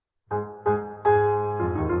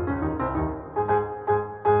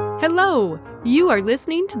Hello, you are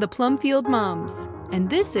listening to the Plumfield Moms, and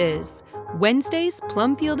this is Wednesday's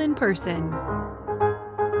Plumfield in Person.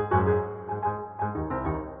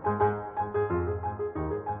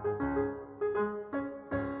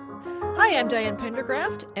 Hi, I'm Diane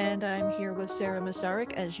Pendergraft, and I'm here with Sarah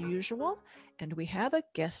Masaryk as usual, and we have a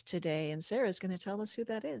guest today, and Sarah's going to tell us who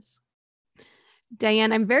that is.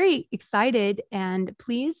 Diane, I'm very excited and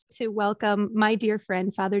pleased to welcome my dear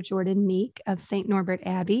friend, Father Jordan Meek of St. Norbert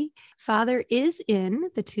Abbey. Father is in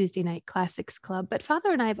the Tuesday Night Classics Club, but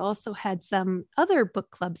Father and I have also had some other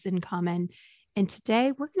book clubs in common. And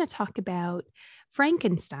today we're going to talk about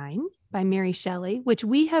Frankenstein by Mary Shelley, which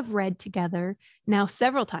we have read together now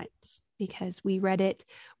several times because we read it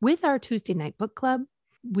with our Tuesday night book club.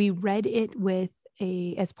 We read it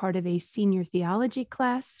as part of a senior theology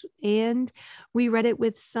class, and we read it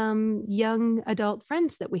with some young adult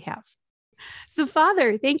friends that we have. So,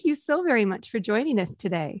 Father, thank you so very much for joining us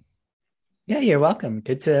today. Yeah, you're welcome.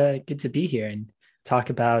 Good to be here and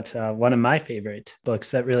talk about one of my favorite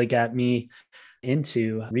books that really got me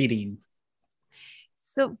into reading.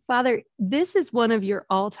 So, Father, this is one of your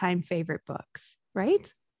all-time favorite books,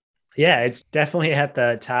 right? Yeah, it's definitely at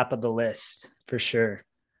the top of the list for sure.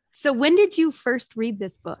 So when did you first read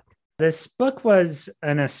this book? This book was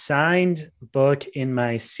an assigned book in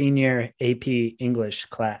my senior AP English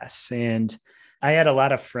class. And I had a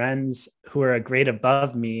lot of friends who were a grade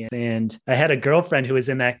above me. And I had a girlfriend who was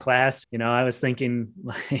in that class. You know, I was thinking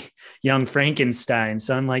like young Frankenstein.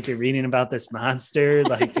 So I'm like, you're reading about this monster,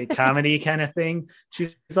 like a comedy kind of thing.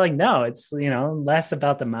 She's like, no, it's, less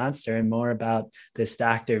about the monster and more about this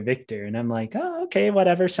Dr. Victor. And I'm like, oh, okay,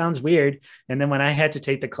 whatever. Sounds weird. And then when I had to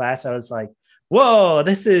take the class, I was like, whoa,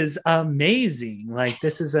 this is amazing. Like,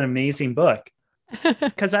 this is an amazing book.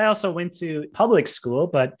 Because I also went to public school,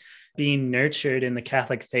 but being nurtured in the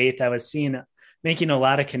Catholic faith, I was making a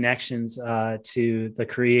lot of connections to the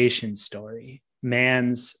creation story,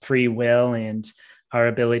 man's free will and our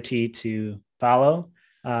ability to follow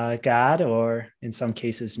God, or in some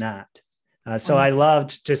cases not. So I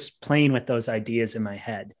loved just playing with those ideas in my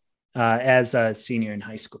head as a senior in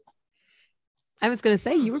high school. I was going to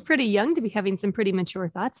say, you were pretty young to be having some pretty mature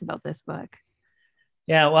thoughts about this book.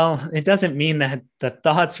 Yeah, well, it doesn't mean that the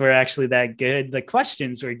thoughts were actually that good. The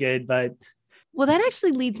questions were good, but... Well, that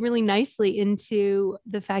actually leads really nicely into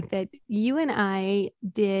the fact that you and I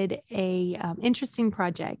did a interesting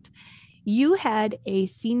project. You had a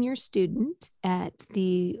senior student at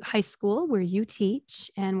the high school where you teach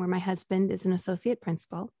and where my husband is an associate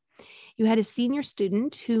principal. You had a senior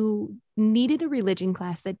student who needed a religion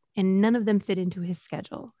class and none of them fit into his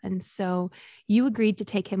schedule. And so you agreed to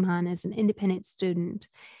take him on as an independent student.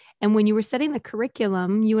 And when you were setting the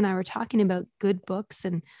curriculum, you and I were talking about good books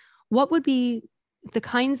and what would be the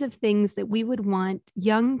kinds of things that we would want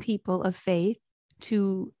young people of faith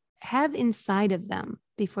to have inside of them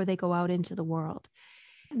before they go out into the world.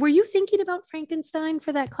 Were you thinking about Frankenstein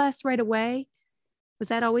for that class right away? Was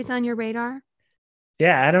that always on your radar?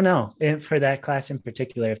 Yeah, I don't know for that class in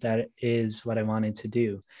particular, if that is what I wanted to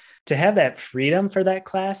do. To have that freedom for that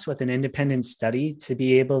class with an independent study, to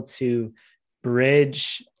be able to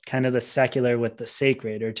bridge kind of the secular with the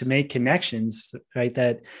sacred, or to make connections, right?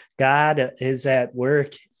 That God is at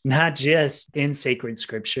work, not just in sacred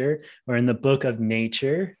scripture or in the book of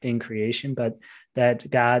nature in creation, but that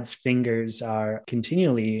God's fingers are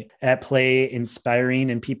continually at play, inspiring,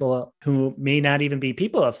 and people who may not even be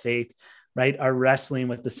people of faith, right, are wrestling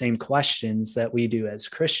with the same questions that we do as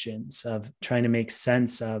Christians, of trying to make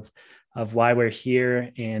sense of why we're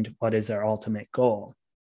here and what is our ultimate goal.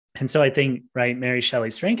 And so I think, right, Mary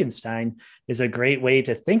Shelley's Frankenstein is a great way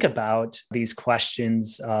to think about these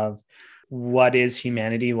questions of what is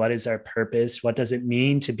humanity, what is our purpose, what does it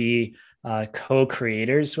mean to be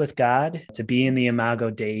co-creators with God, to be in the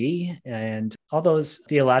Imago Dei, and all those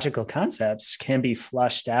theological concepts can be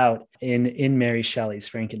flushed out in Mary Shelley's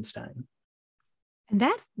Frankenstein. And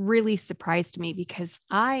that really surprised me because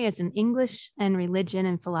I, as an English and religion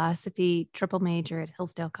and philosophy triple major at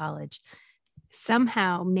Hillsdale College,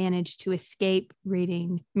 somehow managed to escape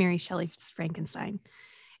reading Mary Shelley's Frankenstein.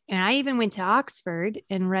 And I even went to Oxford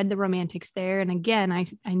and read the Romantics there. And again, I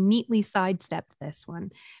neatly sidestepped this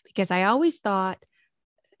one because I always thought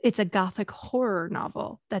it's a Gothic horror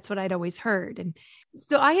novel. That's what I'd always heard. And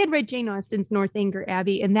so I had read Jane Austen's Northanger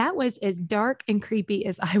Abbey, and that was as dark and creepy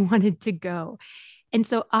as I wanted to go. And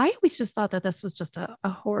so I always just thought that this was just a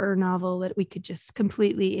horror novel that we could just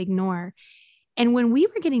completely ignore. And when we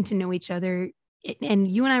were getting to know each other, and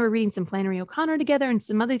you and I were reading some Flannery O'Connor together and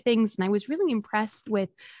some other things, and I was really impressed with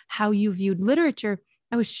how you viewed literature,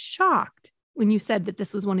 I was shocked when you said that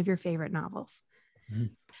this was one of your favorite novels. Mm-hmm.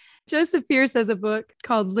 Joseph Pierce has a book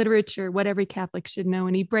called Literature, What Every Catholic Should Know.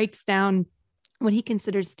 And he breaks down what he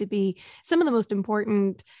considers to be some of the most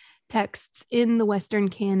important texts in the Western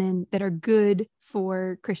canon that are good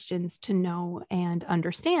for Christians to know and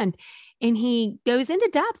understand. And he goes into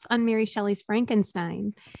depth on Mary Shelley's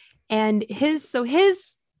Frankenstein. And his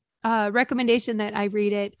recommendation that I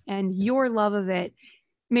read it and your love of it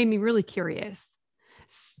made me really curious.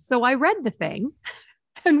 So I read the thing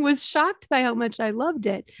and was shocked by how much I loved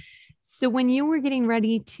it. So when you were getting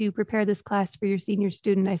ready to prepare this class for your senior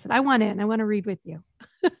student, I said, I want in. I want to read with you.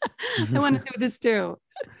 I want to do this too.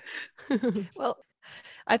 Well,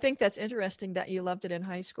 I think that's interesting that you loved it in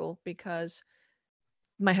high school, because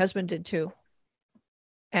my husband did too.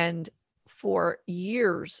 And for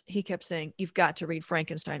years, he kept saying, you've got to read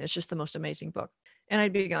Frankenstein. It's just the most amazing book. And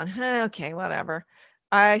I'd be going, okay, whatever.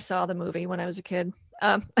 I saw the movie when I was a kid.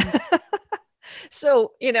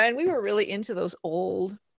 So, and we were really into those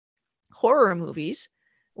old horror movies,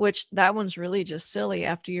 which that one's really just silly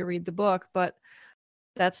after you read the book, but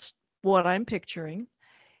that's what I'm picturing.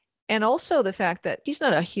 And also the fact that he's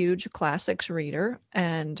not a huge classics reader.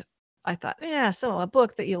 And I thought, so a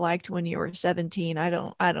book that you liked when you were 17, I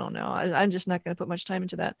don't know. I'm just not going to put much time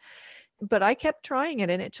into that. But I kept trying it,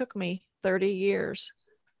 and it took me 30 years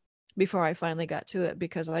before I finally got to it,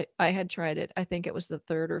 because I had tried it. I think it was the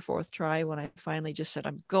third or fourth try when I finally just said,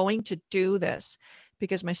 I'm going to do this,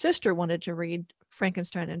 because my sister wanted to read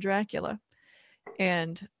Frankenstein and Dracula.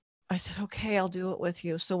 And I said, okay, I'll do it with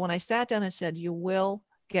you. So when I sat down and said, you will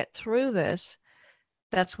get through this,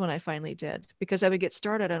 that's when I finally did, because I would get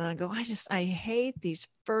started and I'd go, I hate these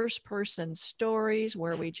first person stories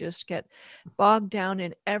where we just get bogged down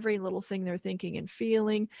in every little thing they're thinking and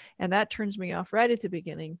feeling. And that turns me off right at the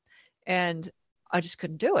beginning. And I just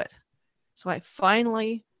couldn't do it. So I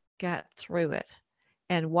finally got through it.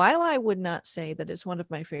 And while I would not say that it's one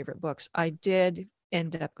of my favorite books, I did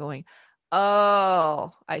end up going,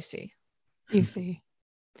 oh, I see. You see.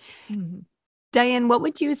 Mm-hmm. Diane, what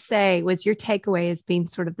would you say was your takeaway as being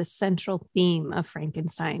sort of the central theme of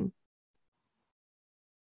Frankenstein?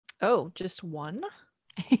 Oh, just one?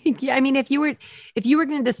 Yeah, I mean, if you were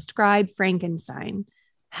going to describe Frankenstein,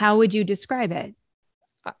 how would you describe it?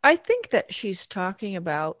 I think that she's talking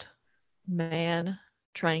about man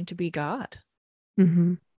trying to be God.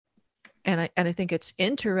 Mm-hmm. And I think it's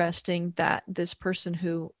interesting that this person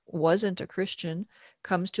who wasn't a Christian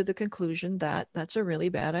comes to the conclusion that that's a really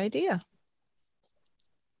bad idea.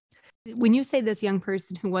 When you say this young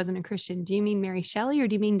person who wasn't a Christian, do you mean Mary Shelley or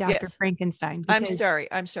do you mean Dr. Yes. Frankenstein? Because...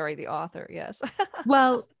 I'm sorry, the author, yes.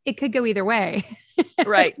 Well, it could go either way.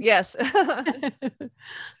 Right, yes.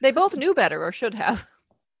 They both knew better, or should have.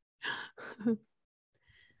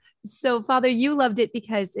 So, Father, you loved it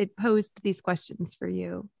because it posed these questions for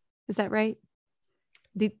you. Is that right?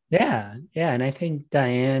 Yeah. And I think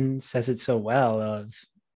Diane says it so well, of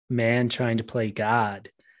man trying to play God.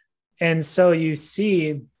 And so you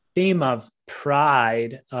see theme of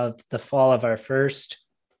pride, of the fall of our first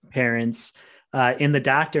parents, in the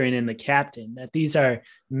doctor and in the captain, that these are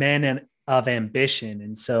men of ambition.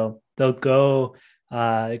 And so they'll go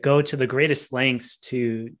to the greatest lengths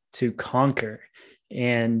to conquer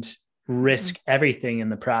and risk everything in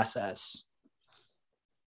the process.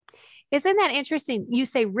 Isn't that interesting? You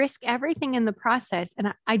say risk everything in the process.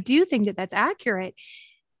 And I do think that that's accurate,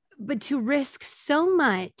 but to risk so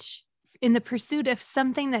much in the pursuit of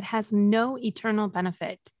something that has no eternal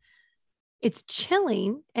benefit, it's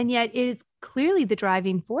chilling. And yet it is clearly the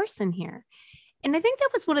driving force in here. And I think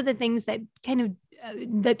that was one of the things that kind of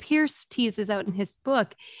that Pierce teases out in his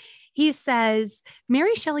book. He says,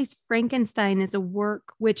 Mary Shelley's Frankenstein is a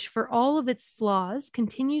work which, for all of its flaws,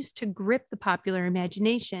 continues to grip the popular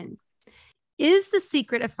imagination. Is the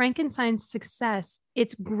secret of Frankenstein's success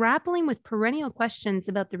its grappling with perennial questions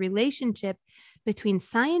about the relationship between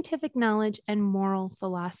scientific knowledge and moral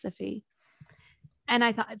philosophy? And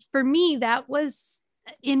I thought, for me, that was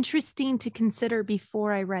interesting to consider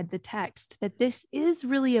before I read the text, that this is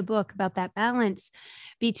really a book about that balance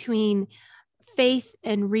between faith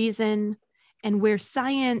and reason, and where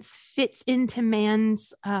science fits into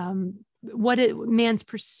man's man's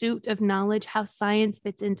pursuit of knowledge, how science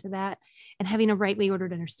fits into that, and having a rightly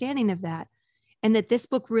ordered understanding of that. And that this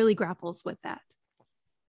book really grapples with that.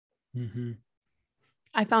 Mm-hmm.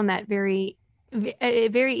 I found that a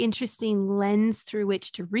very interesting lens through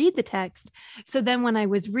which to read the text. So then when I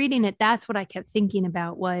was reading it, that's what I kept thinking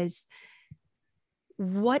about was,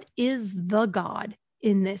 what is the God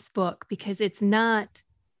in this book? Because it's not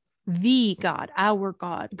the God, our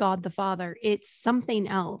God, God the Father. It's something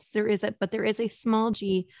else. There is a small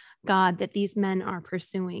g God that these men are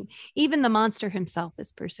pursuing. Even the monster himself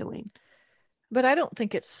is pursuing. But I don't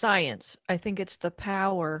think it's science. I think it's the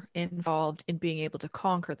power involved in being able to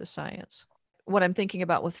conquer the science. What I'm thinking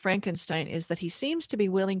about with Frankenstein is that he seems to be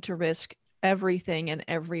willing to risk everything and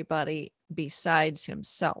everybody besides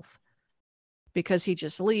himself, because he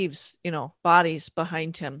just leaves, bodies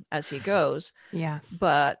behind him as he goes. Yes.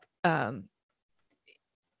 But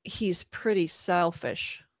he's pretty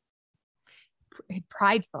selfish.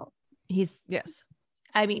 Prideful. Yes.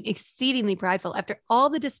 Exceedingly prideful. After all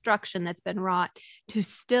the destruction that's been wrought, to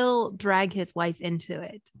still drag his wife into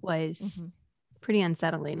it was pretty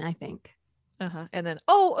unsettling, I think. And then,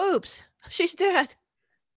 oh, oops, she's dead.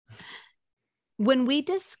 When we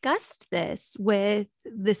discussed this with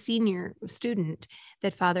the senior student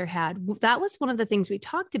that Father had, that was one of the things we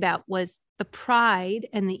talked about, was the pride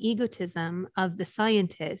and the egotism of the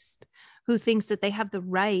scientist who thinks that they have the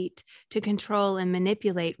right to control and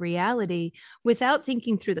manipulate reality without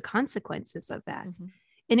thinking through the consequences of that.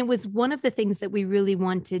 And it was one of the things that we really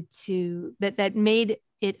wanted to, that made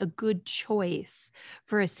it a good choice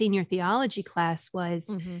for a senior theology class was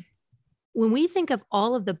when we think of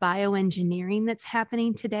all of the bioengineering that's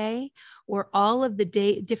happening today, or all of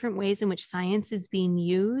the different ways in which science is being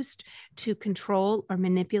used to control or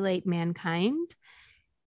manipulate mankind,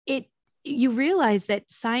 you realize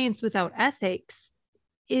that science without ethics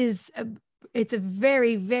it's a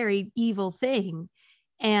very, very evil thing.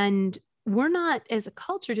 And we're not, as a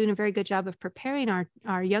culture, doing a very good job of preparing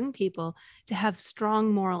our young people to have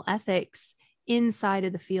strong moral ethics inside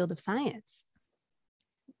of the field of science.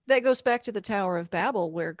 That goes back to the Tower of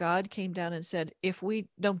Babel, where God came down and said, if we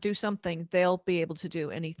don't do something, they'll be able to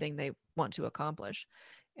do anything they want to accomplish.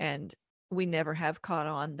 And we never have caught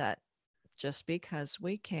on that just because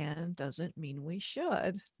we can doesn't mean we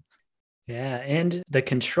should. Yeah. And the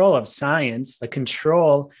control of science, the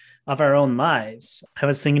control of our own lives. I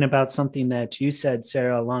was thinking about something that you said,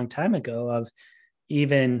 Sarah, a long time ago, of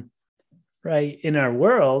even right in our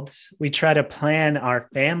world, we try to plan our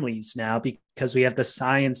families now because we have the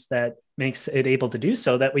science that makes it able to do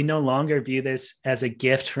so, that we no longer view this as a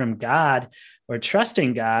gift from God or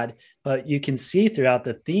trusting God. But you can see throughout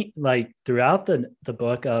throughout the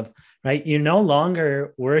book of, right, you're no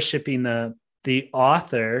longer worshiping the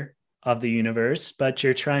author of the universe, but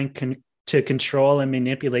you're trying to control and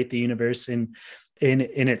manipulate the universe in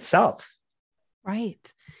itself.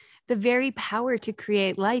 Right. The very power to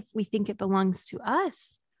create life, we think it belongs to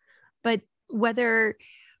us. But whether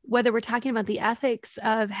we're talking about the ethics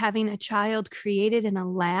of having a child created in a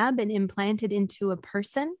lab and implanted into a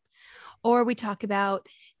person, or we talk about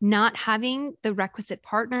not having the requisite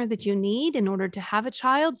partner that you need in order to have a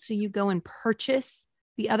child, so you go and purchase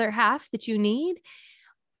the other half that you need,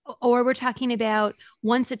 or we're talking about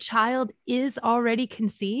once a child is already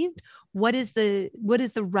conceived, what is the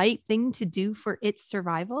right thing to do for its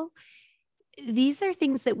survival? These are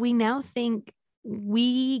things that we now think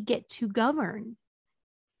we get to govern.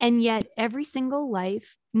 And yet every single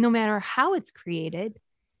life, no matter how it's created,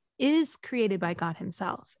 is created by God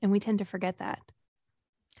himself. And we tend to forget that.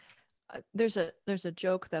 There's a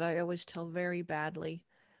joke that I always tell very badly,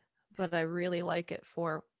 but I really like it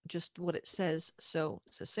for just what it says so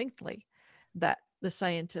succinctly, that the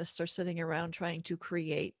scientists are sitting around trying to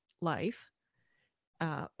create life.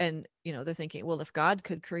 And, they're thinking, well, if God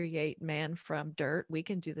could create man from dirt, we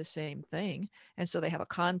can do the same thing. And so they have a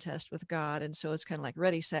contest with God. And so it's kind of like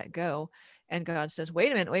ready, set, go. And God says,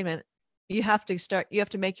 wait a minute. You have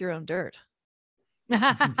to make your own dirt.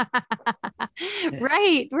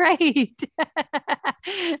 Right.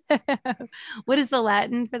 What is the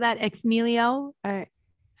Latin for that? Ex nihilo? I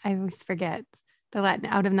always forget the Latin,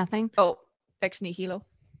 out of nothing. Oh, ex nihilo.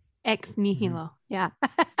 Ex nihilo. Yeah.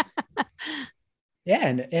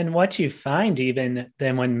 Yeah. And what you find even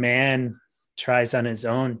then when man tries on his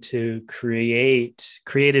own to create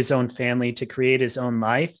his own family, to create his own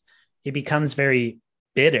life, he becomes very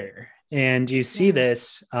bitter. And you see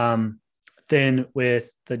this then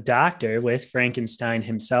with the doctor, with Frankenstein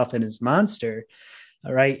himself and his monster.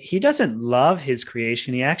 All right. He doesn't love his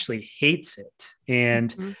creation. He actually hates it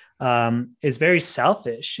and is very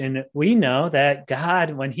selfish. And we know that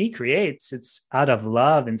God, when he creates, it's out of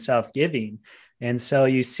love and self-giving. And so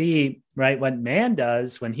you see, right, what man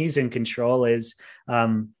does when he's in control is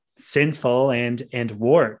sinful and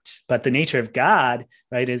warped. But the nature of God,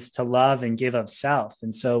 right, is to love and give of self.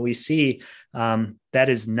 And so we see that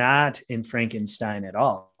is not in Frankenstein at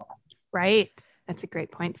all. Right. That's a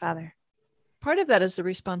great point, Father. part of that is the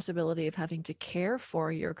responsibility of having to care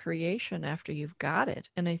for your creation after you've got it.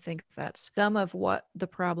 And I think that's some of what the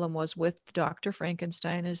problem was with Dr.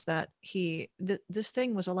 Frankenstein, is that this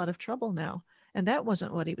thing was a lot of trouble now. And that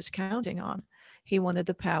wasn't what he was counting on. He wanted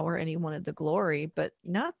the power and he wanted the glory, but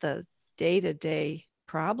not the day-to-day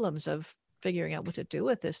problems of figuring out what to do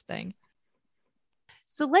with this thing.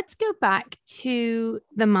 So let's go back to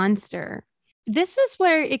the monster. This is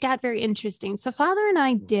where it got very interesting. So Father and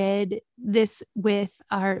I did this with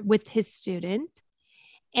his student.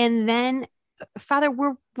 And then Father,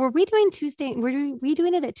 were we doing Tuesday? Were we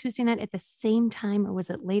doing it at Tuesday night at the same time, or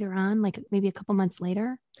was it later on, like maybe a couple months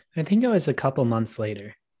later? I think it was a couple months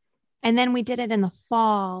later. And then we did it in the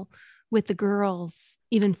fall with the girls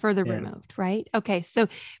even further removed, right? Okay. So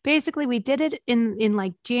basically we did it in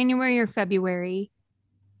like January or February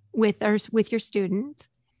with your student.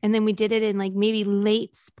 And then we did it in like maybe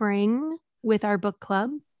late spring with our book club.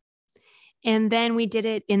 And then we did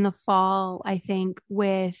it in the fall, I think,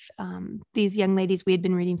 with these young ladies we had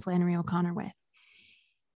been reading Flannery O'Connor with.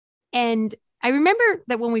 And I remember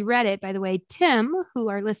that when we read it, by the way, Tim, who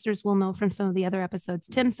our listeners will know from some of the other episodes,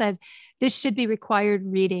 Tim said this should be required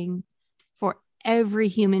reading for every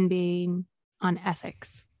human being on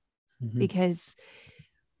ethics. Mm-hmm. Because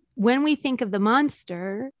when we think of the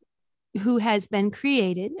monster who has been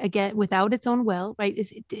created, again, without its own will, right?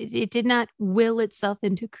 It did not will itself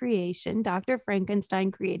into creation. Dr.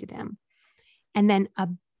 Frankenstein created him and then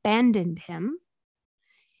abandoned him.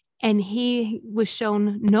 And he was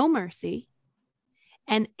shown no mercy.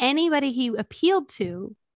 And anybody he appealed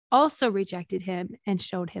to also rejected him and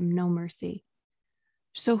showed him no mercy.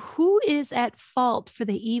 So who is at fault for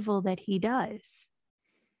the evil that he does?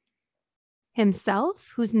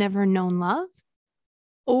 Himself, who's never known love,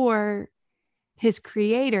 or his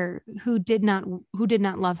creator who did not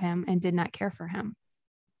love him and did not care for him?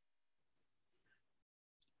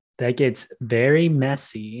 That gets very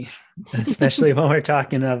messy, especially when we're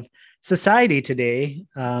talking of society today,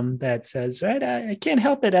 that says, right, I can't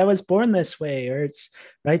help it, I was born this way, or it's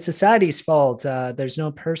right, society's fault. There's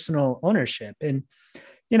no personal ownership. And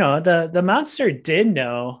the monster did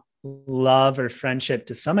know love or friendship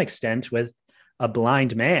to some extent with a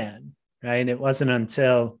blind man, right? It wasn't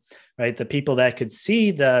until, right, the people that could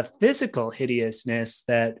see the physical hideousness,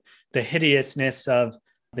 that the hideousness of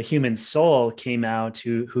the human soul came out,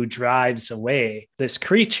 who drives away this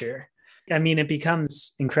creature. I mean, it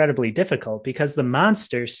becomes incredibly difficult because the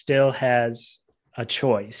monster still has a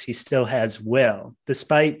choice. He still has will,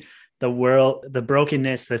 despite the world, the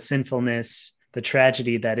brokenness, the sinfulness, the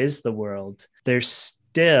tragedy that is the world. There's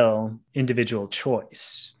still individual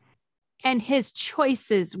choice. And his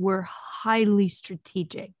choices were highly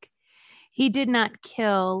strategic. He did not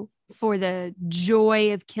kill for the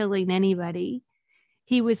joy of killing anybody.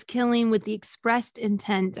 He was killing with the expressed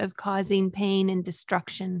intent of causing pain and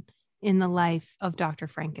destruction in the life of Dr.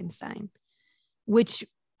 Frankenstein, which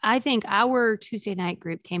I think our Tuesday night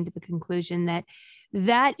group came to the conclusion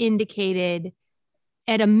that indicated,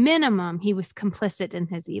 at a minimum, he was complicit in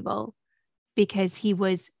his evil because he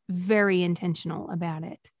was very intentional about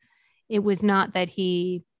it. It was not that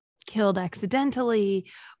he killed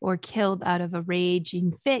accidentally or killed out of a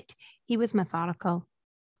raging fit. He was methodical.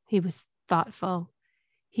 He was thoughtful.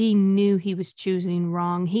 He knew he was choosing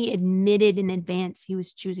wrong. He admitted in advance he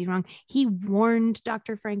was choosing wrong. He warned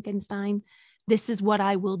Dr. Frankenstein, this is what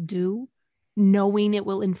I will do, knowing it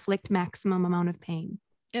will inflict maximum amount of pain.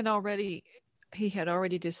 And he had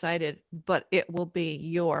already decided, but it will be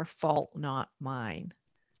your fault, not mine.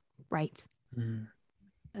 Right. Mm.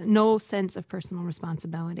 No sense of personal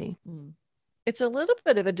responsibility. Mm. It's a little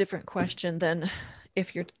bit of a different question than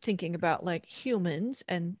if you're thinking about like humans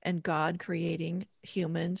and God creating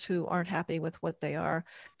humans who aren't happy with what they are,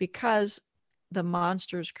 because the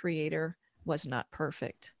monster's creator was not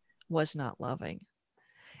perfect, was not loving.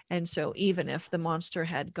 And so even if the monster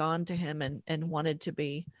had gone to him and wanted to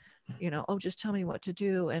be, oh, just tell me what to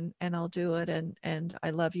do and I'll do it. And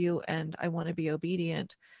I love you and I want to be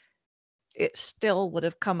obedient, it still would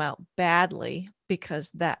have come out badly,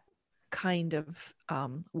 because that kind of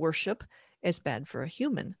worship is bad for a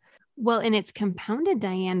human. Well, and it's compounded,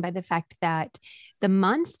 Diane, by the fact that the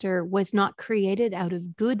monster was not created out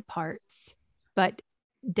of good parts, but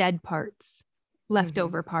dead parts,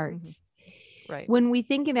 leftover parts. Mm-hmm. Right. When we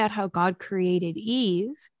think about how God created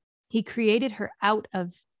Eve, he created her out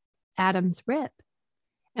of Adam's rib.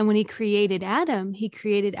 And when he created Adam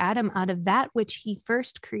out of that which he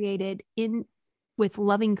first created with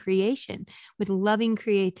loving creation, with loving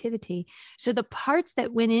creativity. So the parts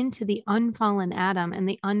that went into the unfallen Adam and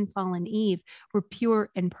the unfallen Eve were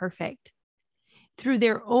pure and perfect. Through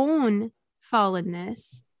their own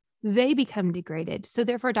fallenness, they become degraded. So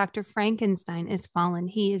therefore, Dr. Frankenstein is fallen.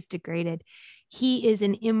 He is degraded. He is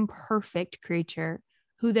an imperfect creature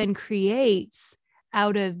who then creates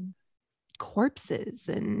out of corpses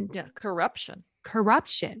and corruption.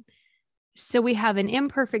 So we have an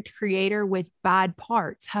imperfect creator with bad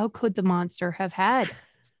parts. How could the monster have had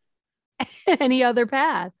any other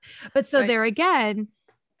path? But so there again,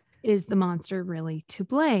 is the monster really to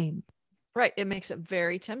blame? Right. It makes it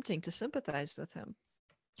very tempting to sympathize with him.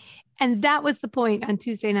 And that was the point on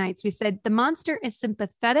Tuesday nights. We said the monster is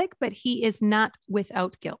sympathetic, but he is not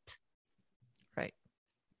without guilt. Right.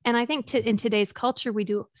 And I think in today's culture, we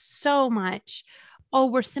do so much. Oh,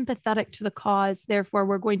 we're sympathetic to the cause. Therefore,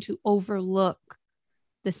 we're going to overlook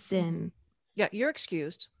the sin. Yeah, you're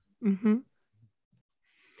excused. Mm-hmm.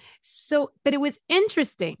 So, but it was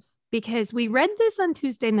interesting because we read this on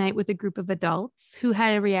Tuesday night with a group of adults who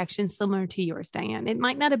had a reaction similar to yours, Diane. It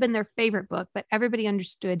might not have been their favorite book, but everybody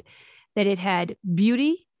understood that it had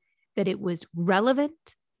beauty, that it was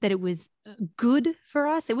relevant, that it was good for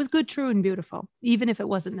us. It was good, true, and beautiful, even if it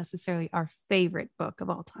wasn't necessarily our favorite book of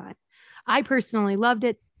all time. I personally loved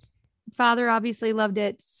it. Father obviously loved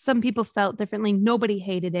it. Some people felt differently. Nobody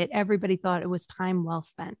hated it. Everybody thought it was time well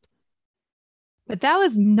spent. But that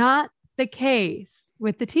was not the case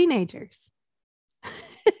with the teenagers.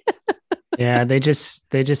 Yeah, they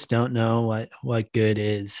just don't know what good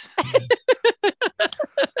is.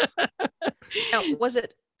 Now, was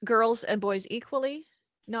it girls and boys equally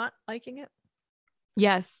not liking it?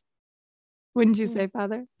 Yes. Wouldn't you say,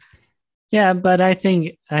 Father? Yeah, but I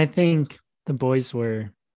think the boys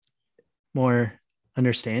were more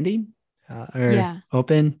understanding or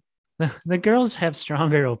open. The girls have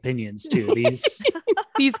stronger opinions too.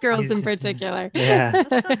 These girls in particular. Yeah.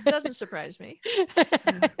 That doesn't surprise me.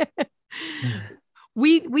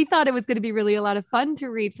 We thought it was going to be really a lot of fun to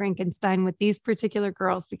read Frankenstein with these particular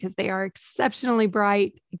girls because they are exceptionally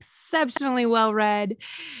bright, exceptionally well read.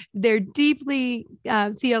 They're deeply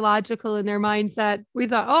theological in their mindset. We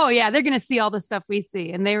thought, oh yeah, they're going to see all the stuff we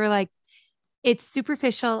see. And they were like, it's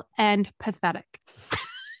superficial and pathetic.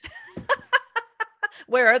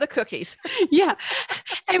 Where are the cookies? Yeah.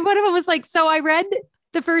 And one of them was like, so I read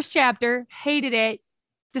the first chapter, hated it,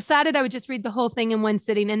 decided I would just read the whole thing in one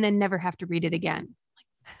sitting and then never have to read it again.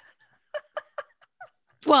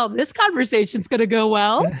 Well, this conversation's going to go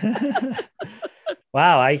well.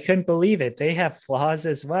 Wow, I couldn't believe it. They have flaws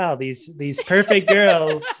as well. These perfect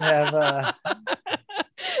girls have.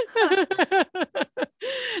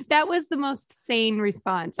 That was the most sane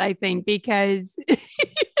response, I think, because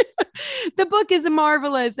the book is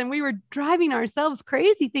marvelous and we were driving ourselves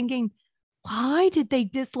crazy thinking, why did they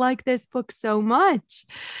dislike this book so much?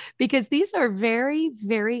 Because these are very,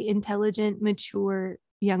 very intelligent, mature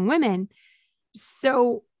young women.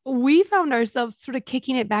 So we found ourselves sort of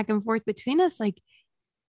kicking it back and forth between us. Like,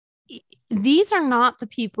 these are not the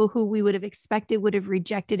people who we would have expected would have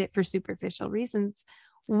rejected it for superficial reasons.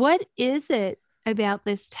 What is it about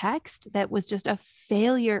this text that was just a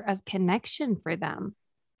failure of connection for them?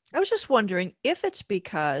 I was just wondering if it's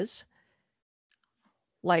because,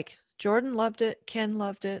 like, Jordan loved it, Ken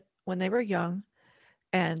loved it when they were young,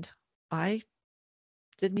 and I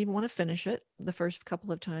didn't even want to finish it the first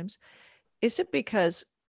couple of times. Is it because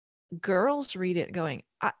girls read it going,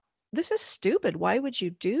 this is stupid. Why would you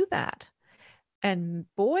do that? And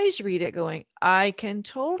boys read it going, I can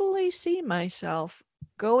totally see myself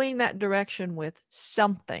going that direction with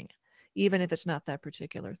something, even if it's not that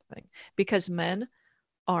particular thing. Because men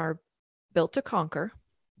are built to conquer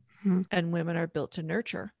and women are built to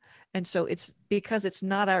nurture. And so it's because it's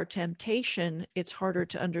not our temptation, it's harder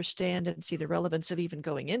to understand and see the relevance of even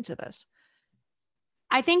going into this.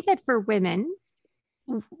 I think that for women,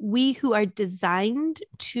 we who are designed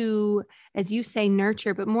to, as you say,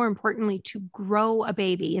 nurture, but more importantly, to grow a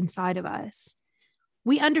baby inside of us,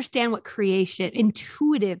 we understand what creation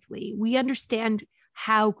intuitively, we understand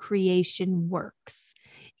how creation works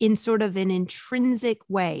in sort of an intrinsic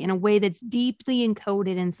way, in a way that's deeply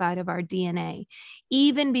encoded inside of our DNA.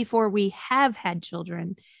 Even before we have had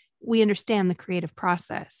children, we understand the creative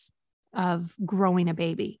process of growing a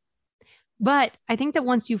baby. But I think that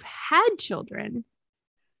once you've had children,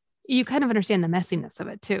 you kind of understand the messiness of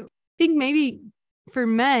it too. I think maybe for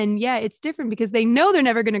men, yeah, it's different because they know they're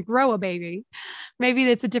never going to grow a baby. Maybe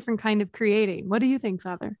it's a different kind of creating. What do you think,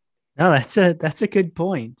 Father? No, that's a good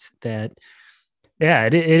point. That, yeah,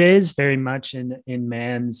 it is very much in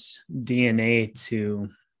man's DNA to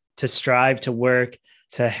strive, to work,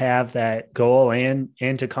 to have that goal and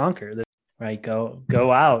to conquer. Right, go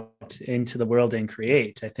out into the world and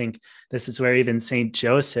create. I think this is where even Saint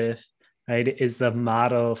Joseph, right, is the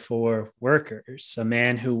model for workers, a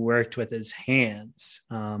man who worked with his hands,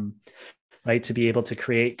 right, to be able to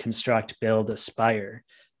create, construct, build, aspire.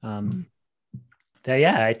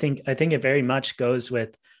 I think it very much goes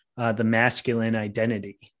with the masculine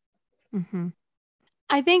identity. Mm-hmm.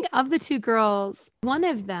 I think of the two girls, one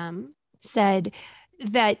of them said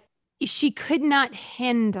that she could not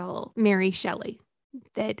handle Mary Shelley,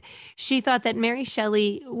 that she thought that Mary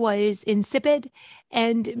Shelley was insipid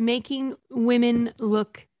and making women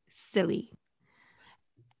look silly.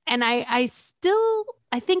 And I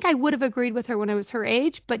think I would have agreed with her when I was her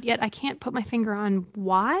age, but yet I can't put my finger on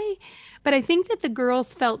why. But I think that the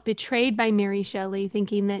girls felt betrayed by Mary Shelley,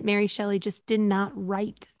 thinking that Mary Shelley just did not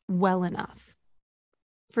write well enough.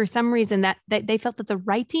 For some reason, that they felt that the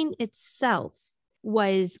writing itself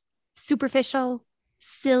was superficial,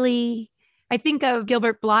 silly. I think of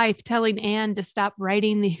Gilbert Blythe telling Anne to stop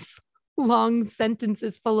writing these long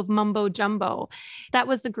sentences full of mumbo jumbo. That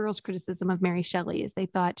was the girls' criticism of Mary Shelley, is they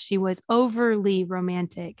thought she was overly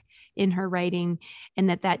romantic in her writing, and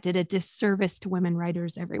that did a disservice to women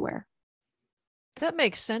writers everywhere. That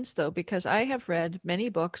makes sense, though, because I have read many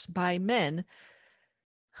books by men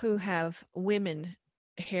who have women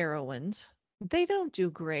heroines. They don't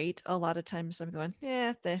do great. A lot of times I'm going,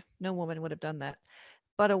 no woman would have done that.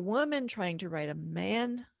 But a woman trying to write a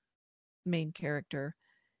man main character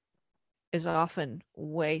is often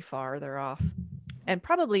way farther off, and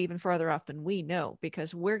probably even farther off than we know,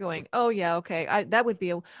 because we're going, oh yeah, okay, I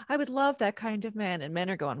would love that kind of man, and men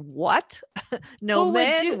are going, what? No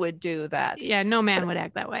man would do that. Yeah, no man would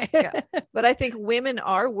act that way. Yeah, but I think women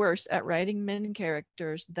are worse at writing men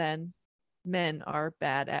characters than men are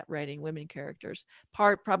bad at writing women characters.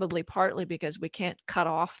 Probably partly because we can't cut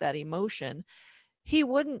off that emotion. He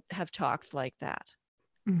wouldn't have talked like that.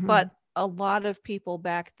 Mm-hmm. But a lot of people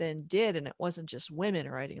back then did, and it wasn't just women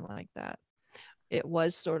writing like that. It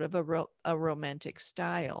was sort of a romantic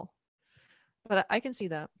style. But I can see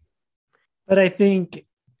that. But I think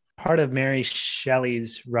part of Mary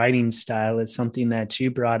Shelley's writing style is something that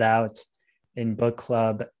you brought out in book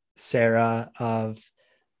club, Sarah, of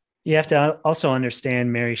you have to also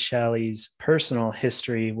understand Mary Shelley's personal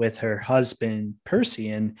history with her husband,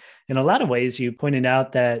 Percy. And in a lot of ways, you pointed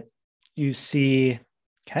out that you see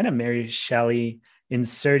kind of Mary Shelley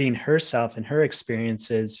inserting herself and her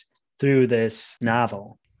experiences through this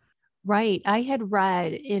novel. Right. I had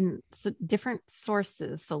read in different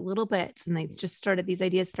sources, a little bit, and these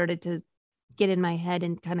ideas started to get in my head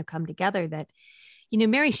and kind of come together that,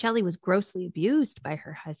 Mary Shelley was grossly abused by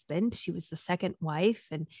her husband. She was the second wife,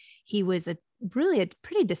 and he was a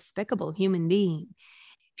pretty despicable human being.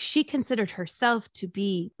 She considered herself to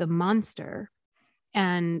be the monster,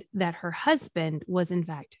 and that her husband was, in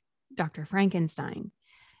fact, Dr. Frankenstein,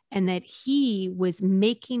 and that he was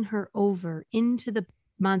making her over into the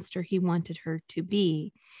monster he wanted her to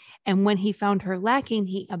be. And when he found her lacking,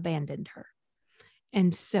 he abandoned her.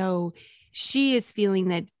 And so she is feeling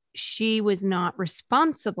that she was not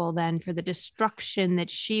responsible then for the destruction that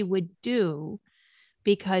she would do,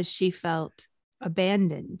 because she felt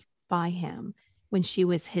abandoned by him when she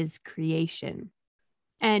was his creation.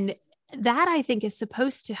 And that, I think, is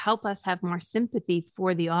supposed to help us have more sympathy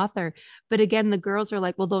for the author. But again, the girls are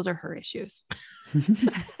like, well, those are her issues.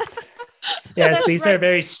 Yes, these are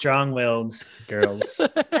very strong-willed girls.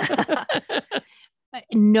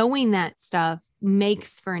 Knowing that stuff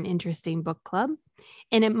makes for an interesting book club,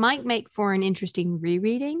 and it might make for an interesting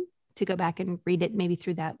rereading to go back and read it maybe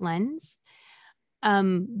through that lens.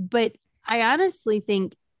 But I honestly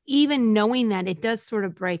think even knowing that, it does sort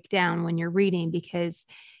of break down when you're reading, because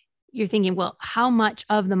you're thinking, well, how much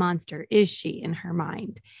of the monster is she in her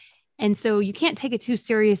mind? And so you can't take it too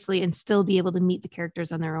seriously and still be able to meet the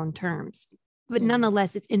characters on their own terms. But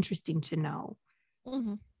nonetheless, it's interesting to know.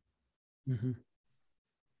 Mm-hmm. Mm-hmm.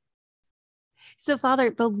 So, Father,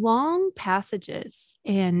 the long passages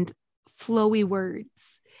and flowy words,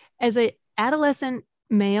 as an adolescent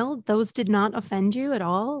male, those did not offend you at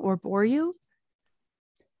all or bore you?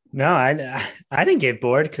 No, I didn't get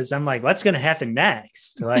bored, because I'm like, what's going to happen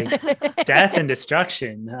next? Like death and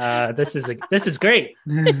destruction. This is great.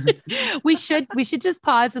 We should just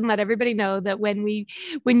pause and let everybody know that when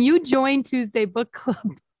you joined Tuesday Book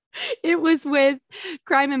Club, it was with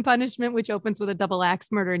Crime and Punishment, which opens with a double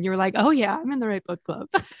axe murder, and you were like, oh yeah, I'm in the right book club.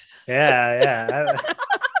 Yeah.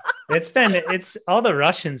 It's all the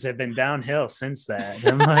Russians have been downhill since that.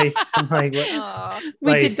 I'm like,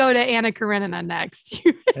 we did go to Anna Karenina next.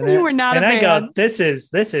 You were not a fan. I go, this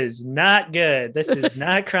is not good. This is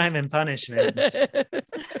not Crime and Punishment.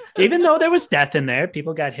 Even though there was death in there,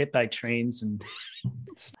 people got hit by trains and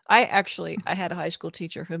I had a high school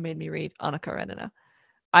teacher who made me read Anna Karenina.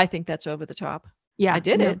 I think that's over the top. Yeah. I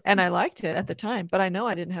did it and I liked it at the time, but I know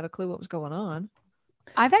I didn't have a clue what was going on.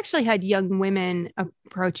 I've actually had young women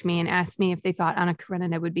approach me and ask me if they thought Anna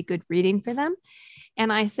Karenina would be good reading for them.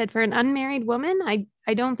 And I said, for an unmarried woman,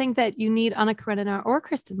 I don't think that you need Anna Karenina or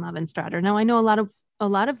Kristen Levenstrader. Now, I know a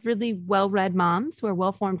lot of really well-read moms who are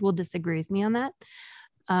well-formed will disagree with me on that.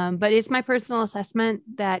 But it's my personal assessment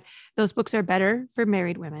that those books are better for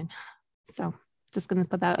married women. So just going to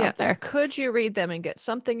put that out there. Could you read them and get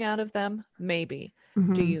something out of them? Maybe.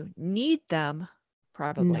 Mm-hmm. Do you need them?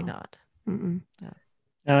 Probably not.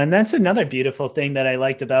 No, and that's another beautiful thing that I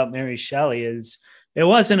liked about Mary Shelley is it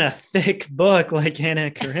wasn't a thick book like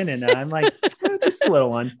Anna Karenina. I'm like, just a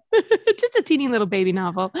little one. Just a teeny little baby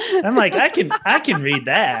novel. I'm like, I can read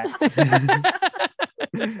that.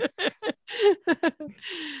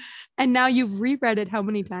 And now you've reread it how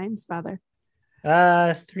many times, Father?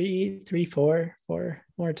 Four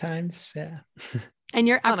more times. Yeah. And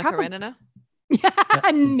you're Anna Karenina?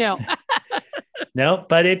 Yeah, no. No,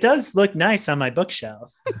 but it does look nice on my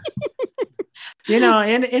bookshelf.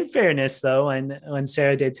 And in fairness, though, when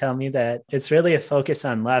Sarah did tell me that it's really a focus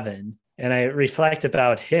on Levin, and I reflect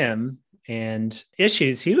about him and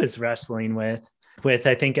issues he was wrestling with,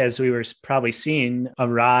 I think, as we were probably seeing a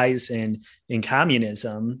rise in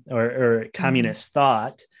communism or communist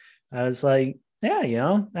thought, I was like,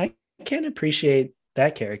 yeah, I can appreciate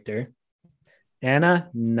that character. Anna,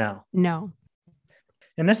 no.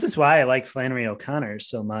 And this is why I like Flannery O'Connor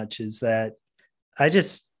so much, is that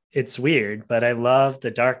it's weird, but I love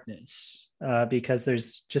the darkness because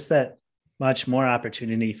there's just that much more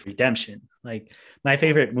opportunity for redemption. Like my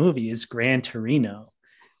favorite movie is Gran Torino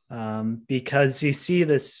because you see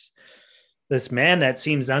this man that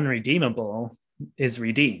seems unredeemable is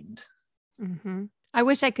redeemed. Mm-hmm. I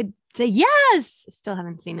wish I could say yes. Still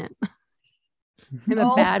haven't seen it. I'm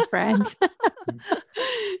a bad friend.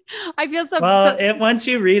 I feel so. Well, once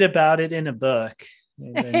you read about it in a book,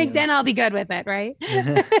 then I'll be good with it, right?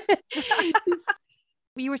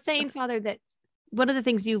 You were saying, Father, that one of the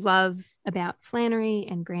things you love about Flannery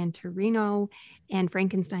and Gran Torino and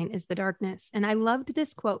Frankenstein is the darkness. And I loved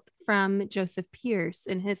this quote from Joseph Pierce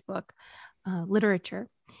in his book, Literature.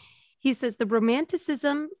 He says, "The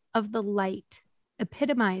romanticism of the light,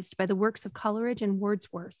 epitomized by the works of Coleridge and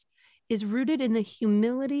Wordsworth, is rooted in the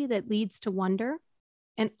humility that leads to wonder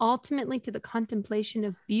and ultimately to the contemplation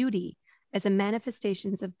of beauty as a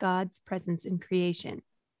manifestations of God's presence in creation.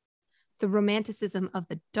 The romanticism of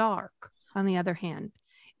the dark, on the other hand,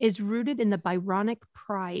 is rooted in the Byronic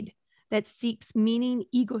pride that seeks meaning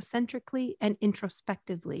egocentrically and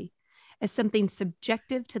introspectively as something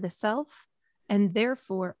subjective to the self and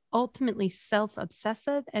therefore ultimately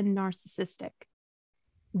self-obsessive and narcissistic.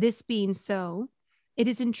 This being so, it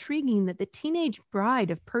is intriguing that the teenage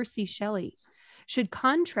bride of Percy Shelley should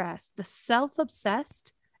contrast the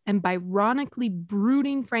self-obsessed and Byronically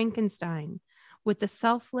brooding Frankenstein with the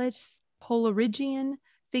selfless Coleridgean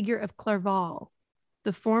figure of Clerval,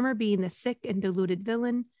 the former being the sick and deluded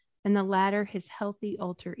villain, and the latter his healthy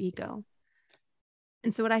alter ego."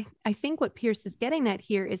 And so what I think what Pierce is getting at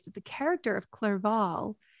here is that the character of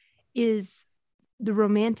Clerval is the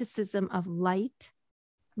romanticism of light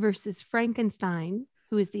versus Frankenstein,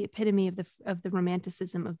 who is the epitome of the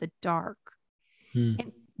romanticism of the dark.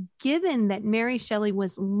 And given that Mary Shelley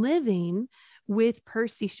was living with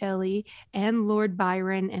Percy Shelley and Lord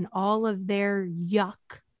Byron and all of their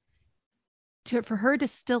yuck, for her to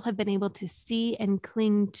still have been able to see and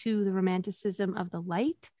cling to the romanticism of the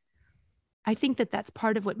light, I think that that's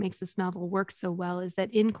part of what makes this novel work so well, is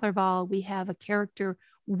that in Clerval, we have a character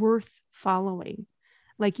worth following.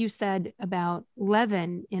 Like you said about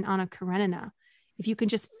Levin in Anna Karenina, if you can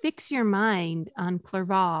just fix your mind on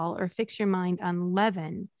Clerval or fix your mind on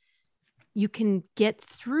Levin, you can get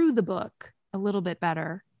through the book a little bit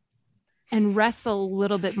better and wrestle a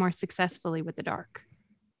little bit more successfully with the dark.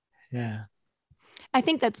 Yeah. I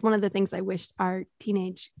think that's one of the things I wish our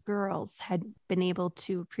teenage girls had been able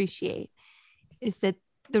to appreciate, is that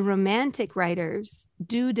the romantic writers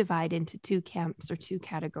do divide into two camps or two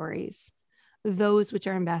categories, those which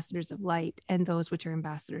are ambassadors of light and those which are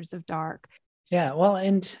ambassadors of dark. Yeah, well,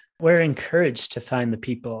 and we're encouraged to find the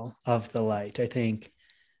people of the light, I think,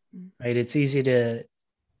 right? It's easy to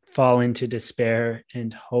fall into despair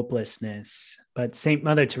and hopelessness, but Saint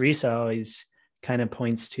Mother Teresa always kind of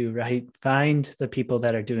points to, right, find the people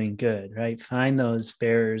that are doing good, right? Find those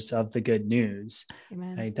bearers of the good news.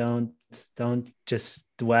 Amen. Right? Don't just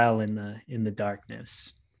dwell in the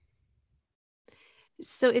darkness.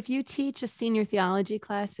 So if you teach a senior theology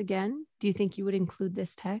class again, do you think you would include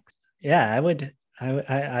this text? Yeah, I would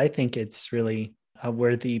I think it's really a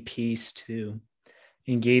worthy piece to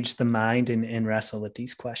engage the mind and wrestle with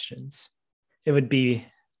these questions. It would be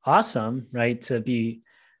awesome, right, to be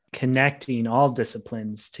connecting all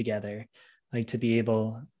disciplines together, like to be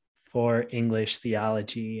able for English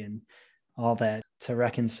theology and all that to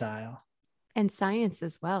reconcile. And science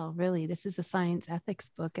as well, really. This is a science ethics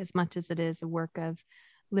book as much as it is a work of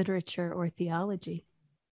literature or theology.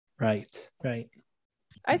 Right, right.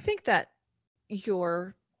 I think that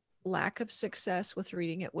your lack of success with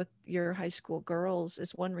reading it with your high school girls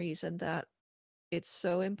is one reason that it's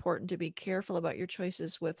so important to be careful about your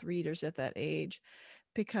choices with readers at that age,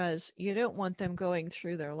 because you don't want them going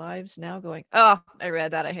through their lives now going, oh, I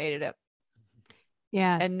read that, I hated it.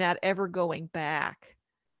 Yes. And not ever going back.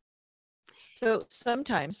 So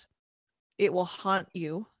sometimes it will haunt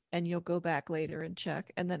you and you'll go back later and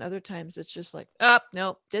check. And then other times it's just like, oh,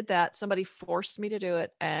 no, did that. Somebody forced me to do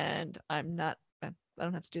it. And I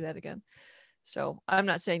don't have to do that again. So I'm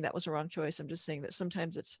not saying that was a wrong choice. I'm just saying that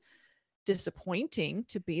sometimes it's disappointing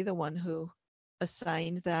to be the one who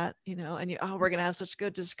assigned that, and we're going to have such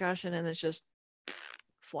good discussion. And it's just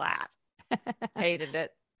flat. Hated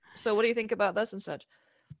it. So what do you think about this and such?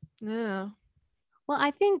 No. Well,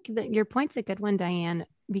 I think that your point's a good one, Diane,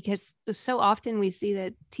 because so often we see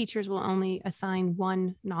that teachers will only assign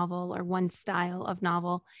one novel or one style of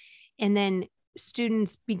novel. And then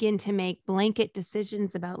students begin to make blanket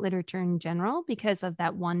decisions about literature in general because of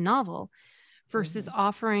that one novel, versus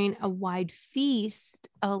offering a wide feast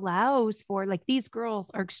allows for, like, these girls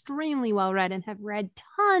are extremely well read and have read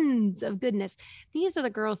tons of goodness. These are the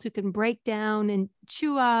girls who can break down and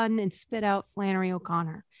chew on and spit out Flannery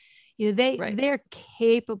O'Connor. They're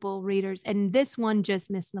capable readers, and this one just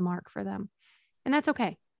missed the mark for them, and that's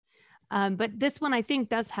okay. But this one, I think,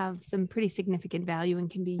 does have some pretty significant value and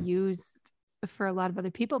can be used for a lot of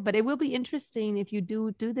other people. But it will be interesting if you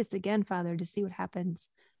do this again, Father, to see what happens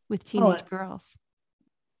with teenage girls.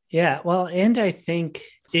 Yeah, well, and I think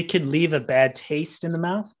it could leave a bad taste in the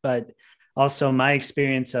mouth, but also my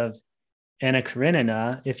experience of Anna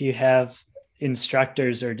Karenina, if you have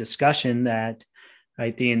instructors or discussion that,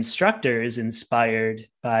 right, the instructor is inspired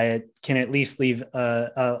by it, can at least leave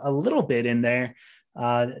a little bit in there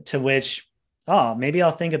to which, maybe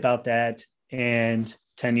I'll think about that, and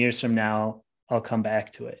 10 years from now, I'll come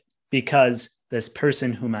back to it because this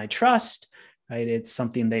person whom I trust, right, it's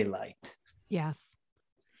something they liked. Yes.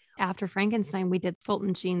 After Frankenstein, we did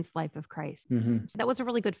Fulton Sheen's Life of Christ. Mm-hmm. That was a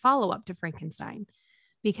really good follow-up to Frankenstein,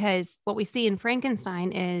 because what we see in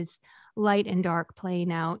Frankenstein is light and dark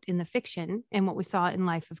playing out in the fiction. And what we saw in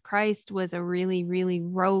Life of Christ was a really, really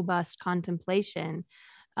robust contemplation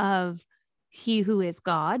of he who is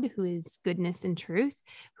God, who is goodness and truth,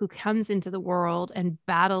 who comes into the world and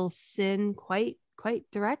battles sin quite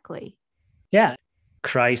directly. Yeah.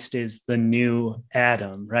 Christ is the new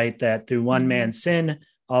Adam, right? That through one man's sin,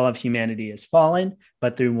 all of humanity is fallen,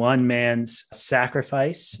 but through one man's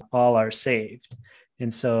sacrifice, all are saved.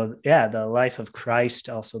 And so, the life of Christ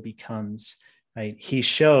also becomes, right, he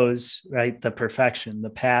shows, right, the perfection, the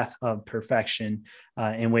path of perfection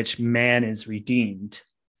in which man is redeemed.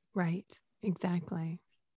 Right, exactly.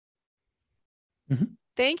 Mm-hmm.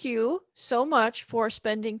 Thank you so much for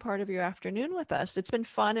spending part of your afternoon with us. It's been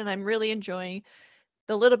fun, and I'm really enjoying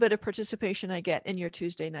the little bit of participation I get in your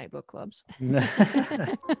Tuesday night book clubs.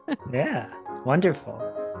 Yeah, wonderful.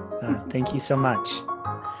 Thank you so much.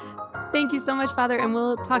 Thank you so much, Father, and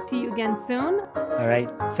we'll talk to you again soon. All right,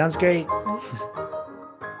 sounds great.